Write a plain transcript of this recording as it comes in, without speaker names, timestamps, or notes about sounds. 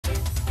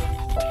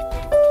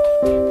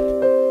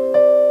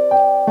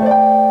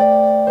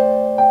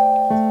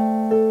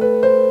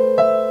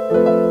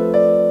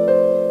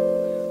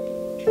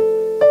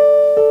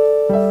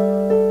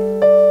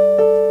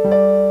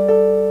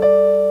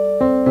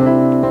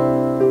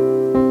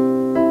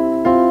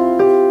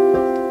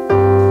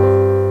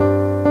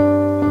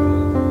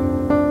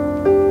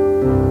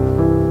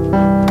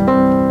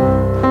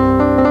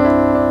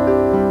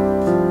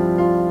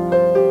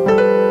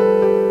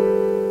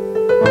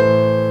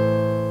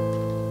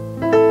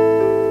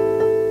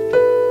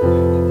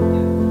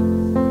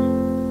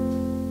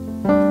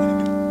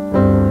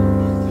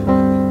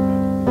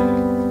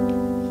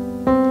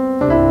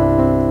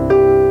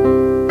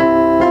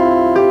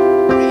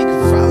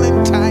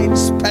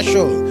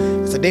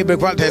It's a Daybreak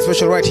Valentine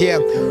Special right here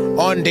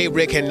on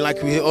Daybreak, and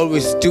like we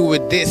always do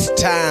with this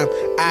time,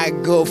 I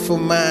go for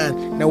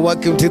mine. Now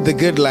welcome to the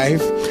good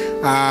life.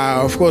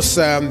 Of course,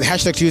 the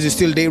hashtag to use is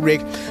still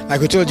Daybreak. Like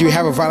we told you, we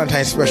have a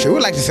Valentine Special. We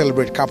like to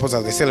celebrate couples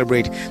as they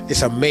celebrate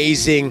this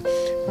amazing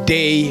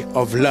day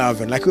of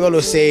love. And like we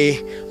always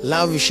say,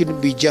 love shouldn't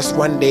be just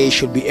one day, it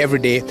should be every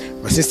day.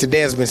 But since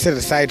today has been set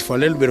aside for a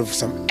little bit of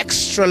some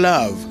extra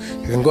love,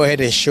 you can go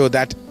ahead and show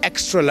that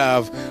extra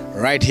love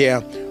right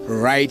here,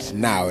 right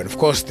now. And of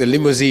course, the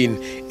limousine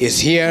is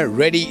here,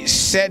 ready,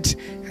 set,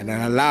 and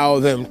I'll allow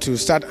them to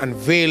start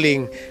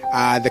unveiling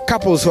the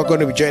couples who are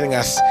going to be joining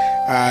us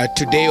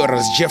today, or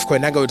as Jeff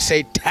Koinaga would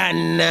say,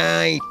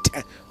 tonight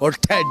or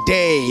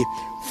today,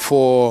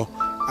 for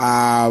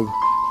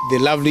the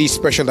lovely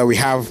special that we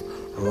have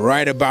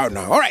right about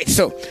now. All right,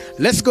 so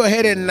let's go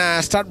ahead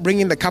and start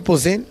bringing the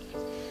couples in.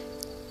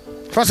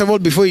 First of all,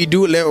 before you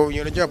do, leo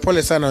unajua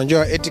pole sana,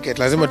 unajua etiquette,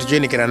 lazima tujue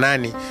ni kina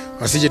nani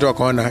wasije tu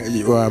wakaona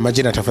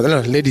majina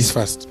tafadhali. Ladies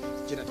first.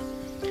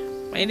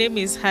 My name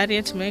is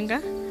Harriet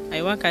Menga.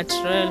 I work at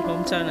Royal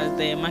Hometown as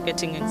the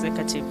marketing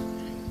executive.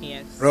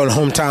 Yes. Royal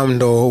Hometown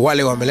ndo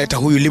wale wameleta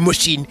huyu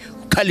limousine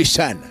kali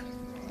sana.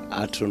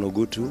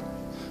 Atronogutu.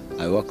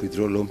 I work with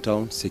Royal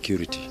Hometown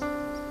Security.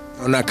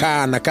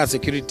 Unakaa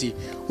security,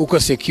 uko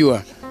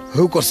secure.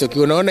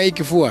 Unaona hii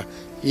kifua,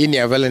 hii ni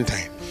ya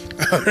Valentine.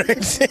 All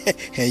right.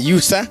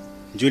 You, sir?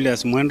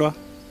 Julius Mwendwa,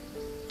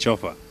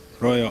 chauffeur,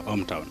 Royal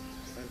Hometown.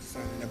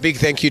 A big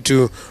thank you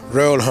to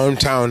Royal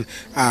Hometown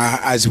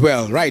as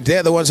well. Right,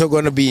 they're the ones who are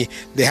going to be,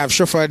 they have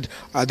chauffeured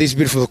these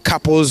beautiful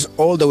couples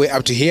all the way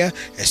up to here.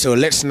 And so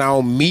let's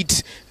now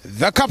meet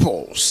the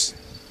couples.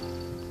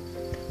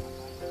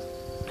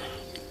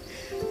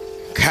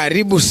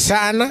 Karibu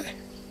sana.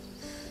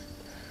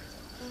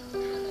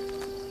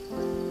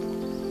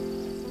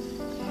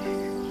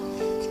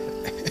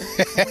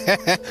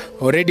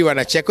 Already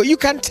wanacheko. You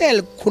can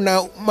tell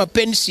kuna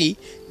mapenzi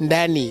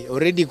ndani.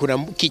 Already kuna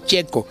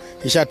kicheko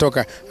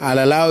ishatoka. I'll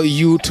allow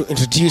you to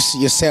introduce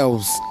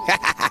yourselves.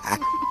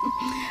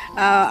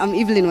 I'm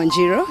Evelyn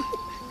Wanjiru.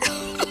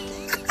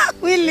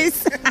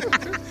 Willis.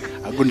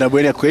 Agunda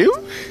bwele kweyu?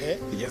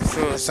 Yes.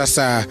 So,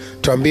 sasa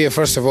tuambie,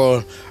 first of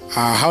all,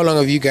 how long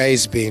have you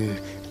guys been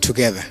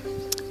together?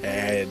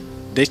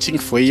 Dating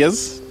 4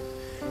 years.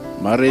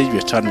 Marriage,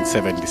 we're turning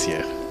 7 this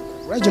year.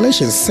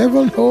 Congratulations,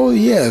 7 whole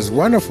years.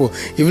 Wonderful.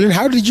 Evelyn,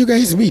 how did you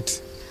guys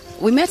meet?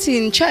 We met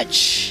in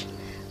church.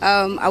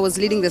 I was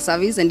leading the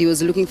service and he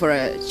was looking for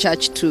a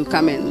church to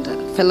come and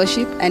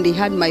fellowship, and he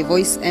heard my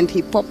voice and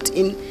he popped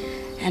in,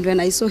 and when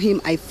I saw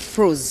him I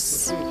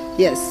froze.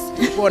 Yes.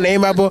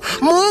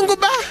 Mungu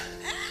ba.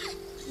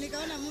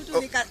 Nikaona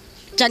mtu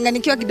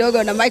nikachanganikiwa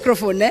kidogo na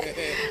microphone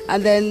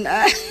and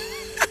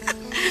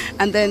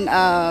then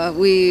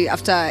we,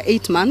 after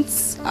 8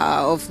 months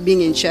of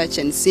being in church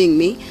and seeing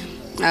me,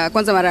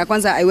 mara ya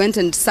kwanza I went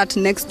and sat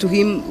next to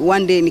him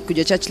one day,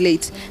 nikuja church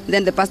late.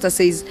 Then the pastor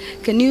says,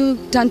 can you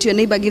turn to your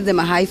neighbor, give them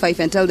a high five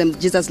and tell them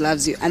Jesus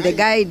loves you? And the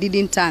guy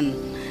didn't turn.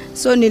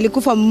 So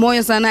nilikufa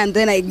moyo sana, and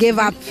then I gave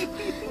up.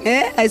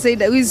 I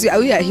said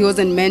he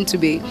wasn't meant to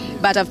be.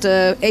 But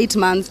after 8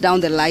 months down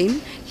the line,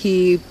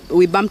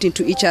 we bumped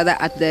into each other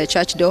at the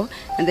church door,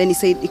 and then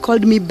he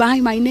called me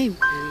by my name.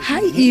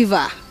 Hi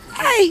Eva.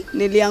 Hi.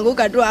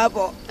 Nilianguka tu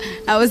hapo.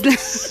 I was like,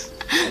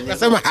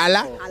 unasema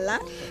hala? Hala?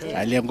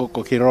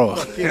 Alianguka kiroho.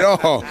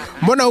 Kiroho.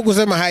 Mbona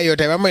hukusema hayo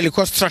yote? Mama,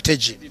 ilikuwa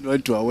strategy. I didn't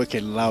want to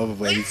awaken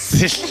love when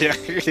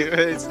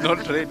it's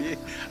not ready.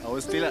 I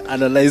was still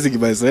analyzing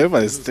myself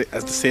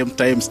at the same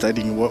time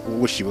studying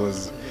what she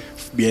was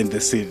behind the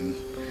scene.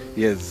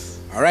 Yes.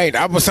 All right,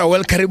 Abusa,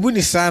 well,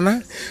 karibuni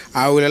sana.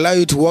 I will allow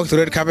you to walk the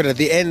red carpet at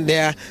the end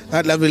there.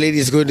 That lovely lady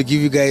is going to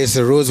give you guys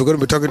a rose. We're going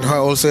to be talking to her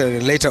also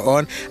later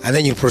on, and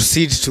then you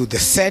proceed to the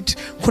set.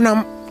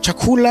 Kuna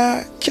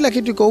chakula, kila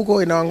kitu iko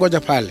huko inawangoja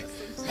pale.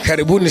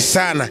 Karibuni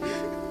sana.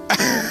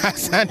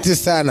 Asante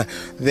sana.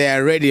 They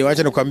are ready.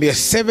 Wacha nikwambia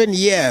 7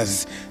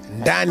 years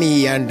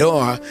ndani ya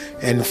ndoa,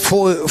 and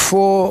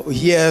 4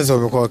 years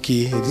wamekuwa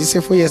did you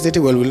say 4 years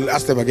later? Well, we'll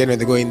ask them again when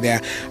they go in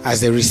there as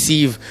they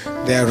receive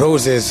their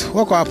roses.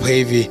 Wako hapa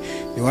hivi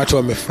ni watu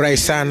wamefurahi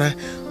sana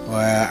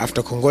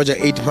after kungoja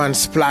 8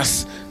 months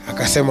plus.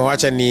 Akasema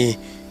wacha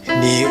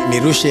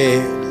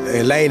nirushe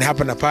line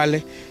hapa na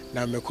pale,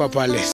 na amekuwa pale